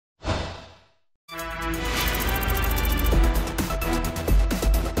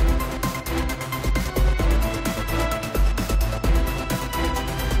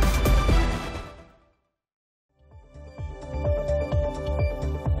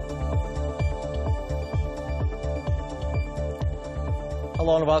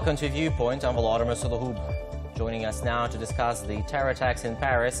Hello and welcome to Viewpoint. I'm Volodymyr Solokhub. Joining us now to discuss the terror attacks in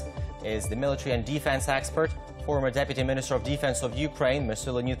Paris is the military and defense expert, former Deputy Minister of Defense of Ukraine,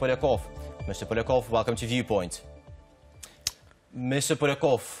 Mr. Leonid Polyakov. Mr. Polyakov, welcome to Viewpoint. Mr.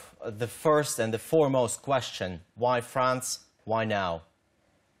 Polyakov, the first and the foremost question, why France, why now?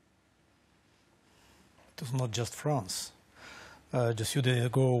 It was not just France. Just a few days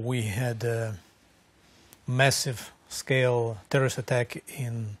ago we had a massive scale terrorist attack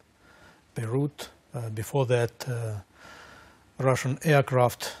in Beirut. Before that, Russian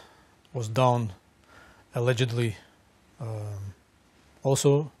aircraft was down allegedly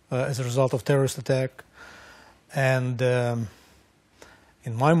also as a result of terrorist attack. And in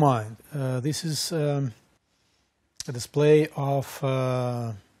my mind, this is a display of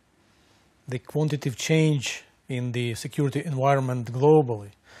the quantitative change in the security environment globally,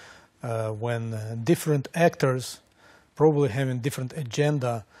 when different actors, probably having different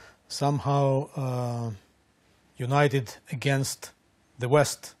agenda, somehow united against the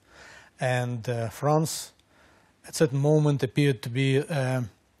West. And France, at a certain moment, appeared to be a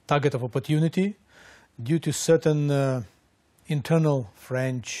target of opportunity due to certain internal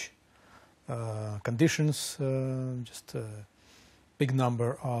French conditions, just a big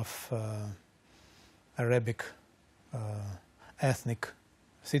number of Arabic ethnic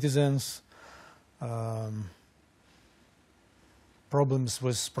citizens, problems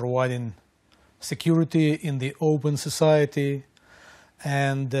with providing security in the open society,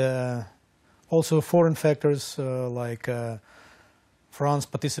 and also foreign factors like France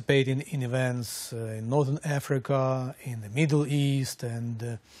participating in events in Northern Africa, in the Middle East,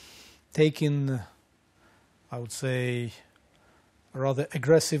 and taking, I would say, a rather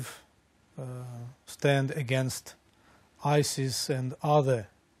aggressive stand against ISIS and other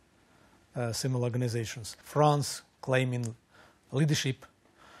similar organizations. France claiming leadership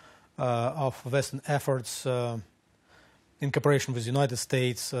of Western efforts in cooperation with the United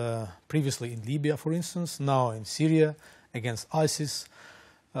States, previously in Libya, for instance, now in Syria against ISIS,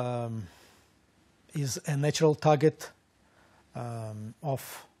 is a natural target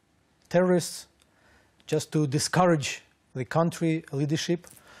of terrorists, just to discourage the country leadership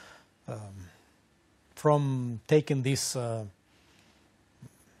from taking this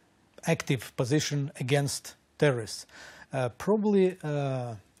active position against terrorists. Probably,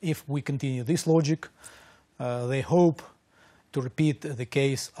 if we continue this logic, they hope to repeat the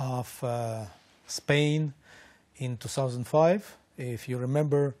case of Spain in 2005. If you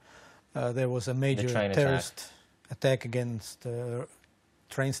remember, there was a major terrorist attack against the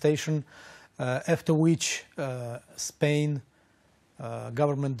train station, after which Spain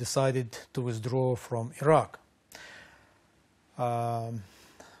government decided to withdraw from Iraq.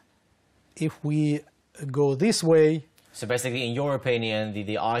 If we go this way... So basically, in your opinion,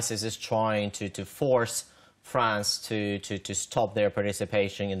 the ISIS is trying to force France to stop their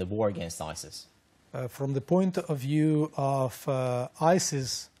participation in the war against ISIS? From the point of view of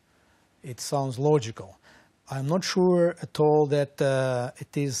ISIS, it sounds logical. I'm not sure at all that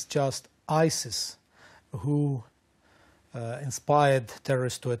it is just ISIS who inspired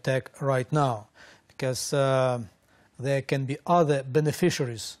terrorists to attack right now, because there can be other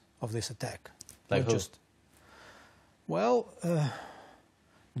beneficiaries of this attack. Like who? Well,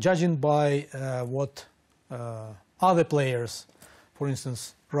 judging by what other players, for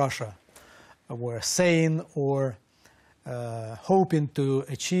instance Russia, were saying or hoping to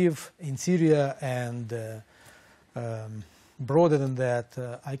achieve in Syria, and broader than that,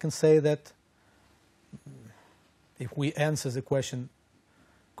 I can say that if we answer the question,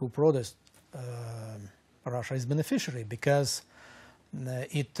 who protest, Russia is beneficiary, because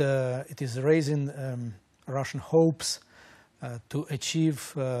it is raising Russian hopes to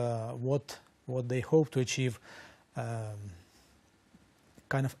achieve what they hope to achieve,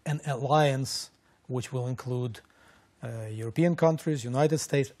 kind of an alliance which will include European countries, United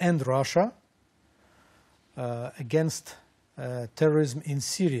States and Russia, against terrorism in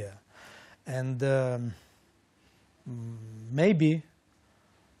Syria. And maybe,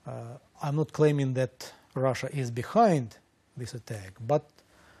 I'm not claiming that Russia is behind this attack, but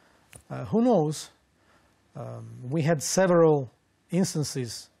who knows? We had several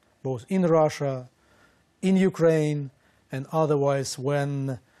instances, both in Russia, in Ukraine, and otherwise,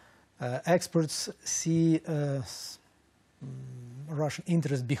 when experts see Russian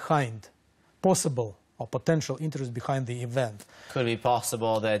interest behind, possible or potential interest behind the event. Could it be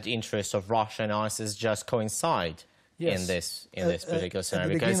possible that the interests of Russia and ISIS just coincide? Yes. in this particular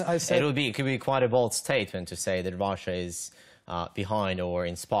scenario? Because it could be quite a bold statement to say that Russia is behind or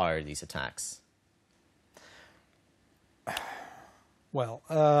inspired these attacks. Well,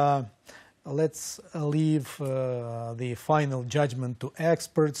 let's leave the final judgment to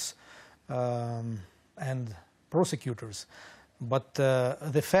experts and prosecutors. But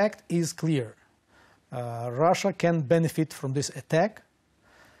the fact is clear. Russia can benefit from this attack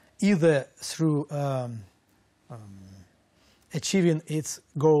either through achieving its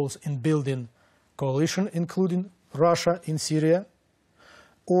goals in building coalition, including Russia in Syria,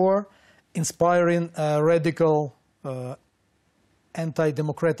 or inspiring radical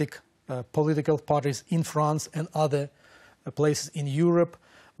anti-democratic political parties in France and other places in Europe,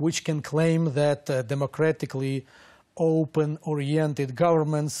 which can claim that democratically open-oriented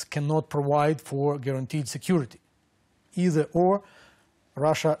governments cannot provide for guaranteed security. Either or,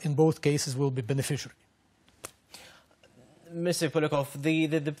 Russia in both cases will be beneficiary. Mr. Polyakov,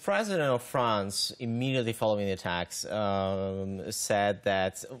 the president of France, immediately following the attacks, said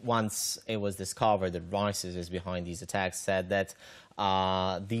that once it was discovered that ISIS is behind these attacks, said that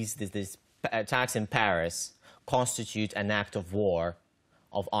these attacks in Paris constitute an act of war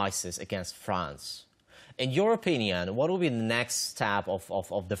of ISIS against France. In your opinion, what will be the next step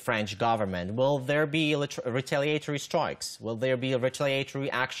of the French government? Will there be retaliatory strikes? Will there be retaliatory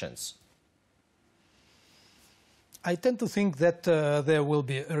actions? I tend to think that there will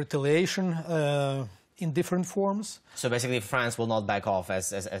be retaliation in different forms. So basically France will not back off as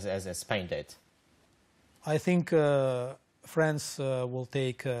Spain did? I think France will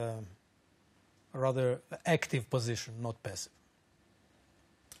take a rather active position, not passive.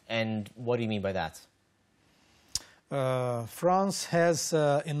 And what do you mean by that? France has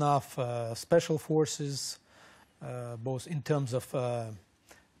enough special forces, both in terms of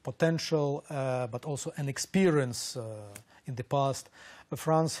potential, but also an experience in the past.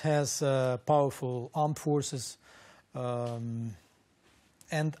 France has powerful armed forces and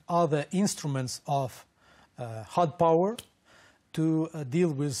other instruments of hard power to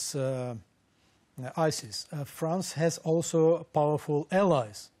deal with ISIS. France has also powerful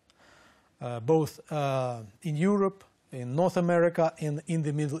allies, both in Europe, in North America, and in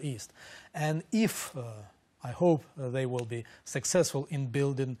the Middle East. And if I hope they will be successful in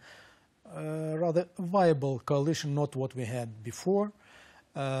building a rather viable coalition, not what we had before,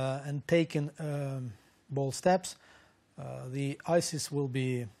 and taking bold steps, the ISIS will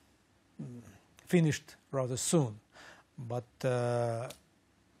be finished rather soon. But the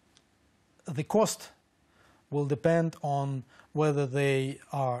cost will depend on whether they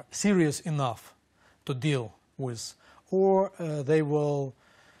are serious enough to deal with, or they will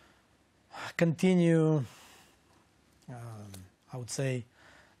continue, I would say,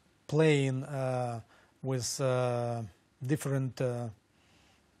 playing with different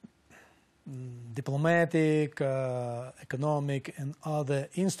diplomatic, economic and other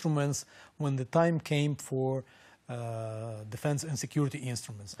instruments when the time came for defense and security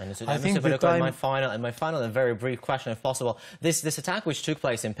instruments. I think the time... my final and very brief question, if possible. This attack which took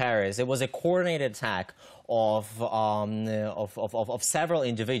place in Paris, it was a coordinated attack of several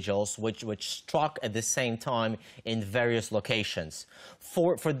individuals which struck at the same time in various locations.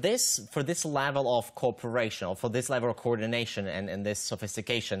 For this level of cooperation, or for this level of coordination and this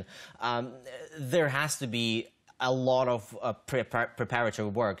sophistication, there has to be a lot of preparatory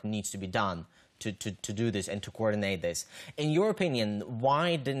work needs to be done to do this and to coordinate this. In your opinion,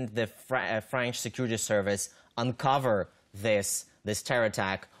 why didn't the French security service uncover this terror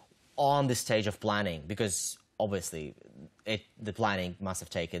attack on the stage of planning? Because obviously the planning must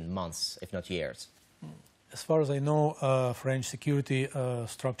have taken months, if not years. As far as I know, French security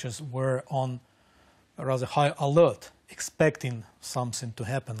structures were on a rather high alert, expecting something to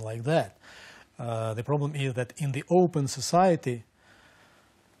happen like that. The problem is that in the open society,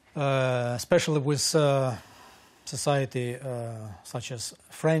 especially with society such as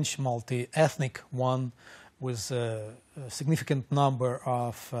French, multi-ethnic one, with a significant number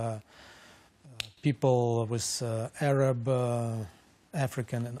of people with Arab,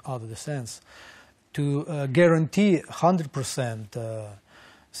 African and other descents, to guarantee 100%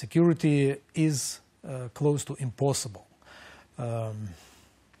 security is close to impossible.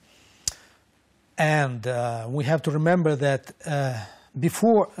 And we have to remember that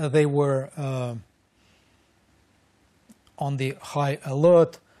before they were on the high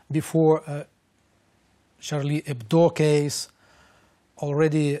alert, before Charlie Hebdo case,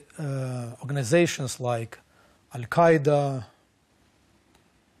 already organizations like Al-Qaeda,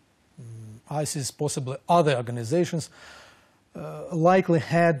 ISIS, possibly other organizations, likely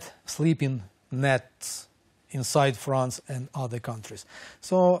had sleeping nets inside France and other countries.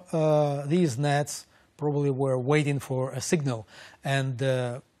 So these nets probably were waiting for a signal, and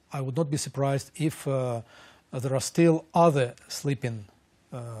I would not be surprised if there are still other sleeping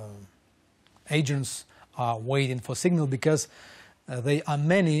agents are waiting for signal, because they are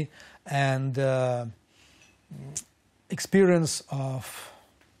many, and experience of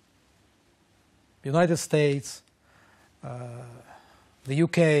United States, the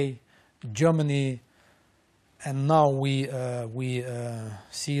UK, Germany, and now we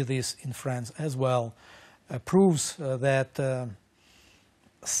see this in France as well, proves that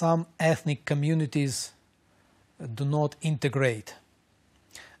some ethnic communities do not integrate.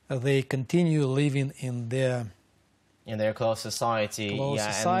 They continue living in their close society.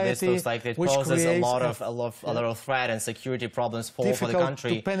 Society, and this looks like it poses a lot of threat and security problems for the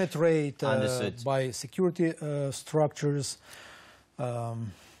country. To penetrate by security structures.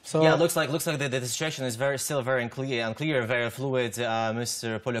 So yeah, it looks like the situation is still very unclear, very fluid.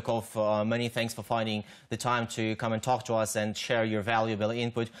 Mr. Polyakov, many thanks for finding the time to come and talk to us and share your valuable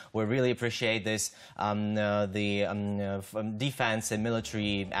input. We really appreciate this. Defense and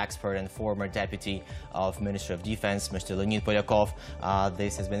military expert and former deputy of Ministry of Defense, Mr. Leonid Polyakov.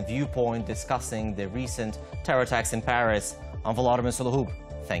 This has been Viewpoint, discussing the recent terror attacks in Paris. I'm Volodymyr Solokhub.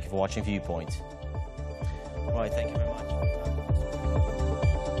 Thank you for watching Viewpoint. Right, thank you.